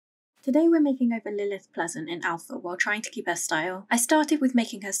Today we're making over Lilith Pleasant in Alpha while trying to keep her style. I started with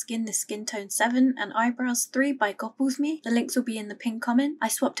making her skin the skin tone 7 and eyebrows 3 by Me. The links will be in the pinned comment. I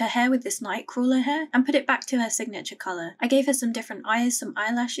swapped her hair with this Nightcrawler hair and put it back to her signature colour. I gave her some different eyes, some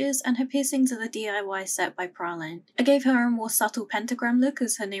eyelashes, and her piercings are the DIY set by Praline. I gave her a more subtle pentagram look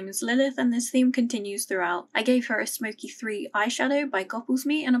as her name is Lilith and this theme continues throughout. I gave her a Smoky 3 eyeshadow by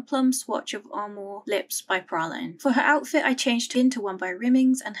Me and a plum swatch of Armour lips by Praline. For her outfit I changed into one by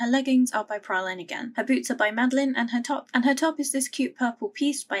Rimmings and her leggings are by Praline again. Her boots are by Madeline and her top is this cute purple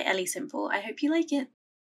piece by Ellie Simple. I hope you like it.